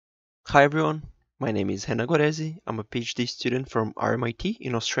Hi everyone, my name is Renan Gorezi. I'm a PhD student from RMIT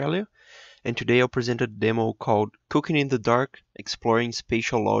in Australia, and today I'll present a demo called Cooking in the Dark, Exploring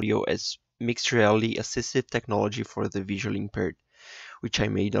Spatial Audio as Mixed Reality Assistive Technology for the Visually Impaired, which I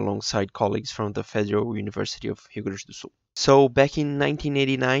made alongside colleagues from the Federal University of Rio Grande do Sul. So back in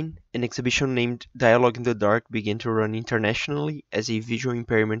 1989, an exhibition named Dialogue in the Dark began to run internationally as a visual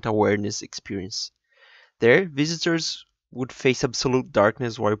impairment awareness experience. There, visitors would face absolute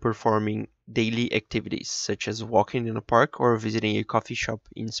darkness while performing daily activities, such as walking in a park or visiting a coffee shop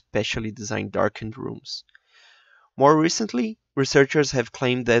in specially designed darkened rooms. More recently, researchers have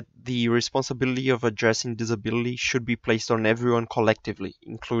claimed that the responsibility of addressing disability should be placed on everyone collectively,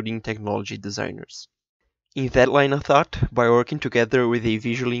 including technology designers. In that line of thought, by working together with a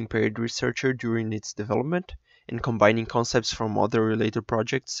visually impaired researcher during its development, and combining concepts from other related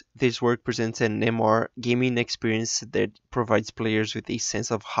projects, this work presents an MR gaming experience that provides players with a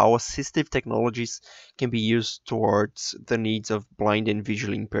sense of how assistive technologies can be used towards the needs of blind and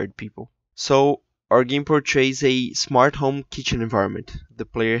visually impaired people. So, our game portrays a smart home kitchen environment. The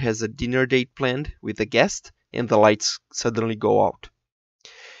player has a dinner date planned with a guest, and the lights suddenly go out.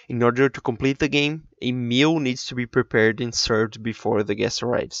 In order to complete the game, a meal needs to be prepared and served before the guest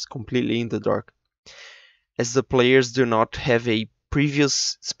arrives, completely in the dark. As the players do not have a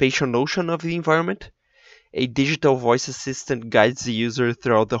previous spatial notion of the environment, a digital voice assistant guides the user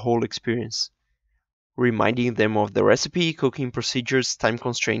throughout the whole experience, reminding them of the recipe, cooking procedures, time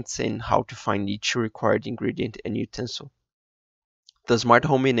constraints, and how to find each required ingredient and utensil. The smart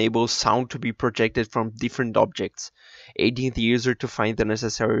home enables sound to be projected from different objects, aiding the user to find the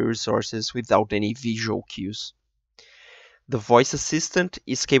necessary resources without any visual cues. The voice assistant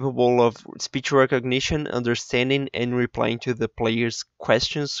is capable of speech recognition, understanding, and replying to the player's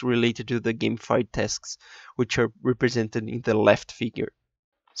questions related to the gamified tasks, which are represented in the left figure.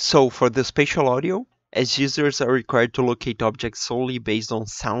 So, for the spatial audio, as users are required to locate objects solely based on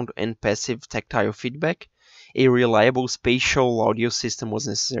sound and passive tactile feedback, a reliable spatial audio system was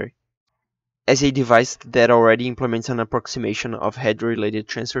necessary. As a device that already implements an approximation of head-related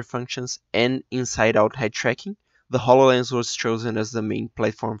transfer functions and inside-out head tracking, the HoloLens was chosen as the main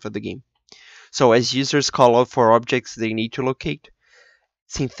platform for the game. So as users call out for objects they need to locate,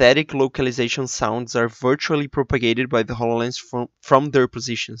 synthetic localization sounds are virtually propagated by the HoloLens from their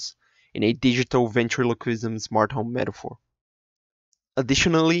positions, in a digital ventriloquism smart home metaphor.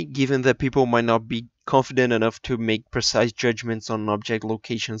 Additionally, given that people might not be confident enough to make precise judgments on object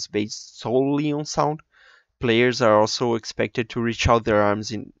locations based solely on sound, players are also expected to reach out their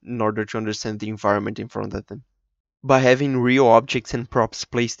arms in order to understand the environment in front of them. By having real objects and props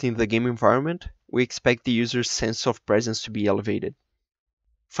placed in the game environment, we expect the user's sense of presence to be elevated.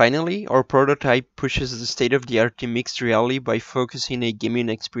 Finally, our prototype pushes the state-of-the-art in mixed reality by focusing a gaming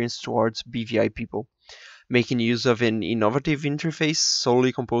experience towards BVI people, making use of an innovative interface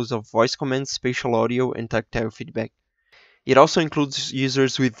solely composed of voice commands, spatial audio, and tactile feedback. It also includes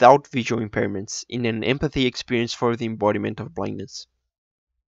users without visual impairments in an empathy experience for the embodiment of blindness.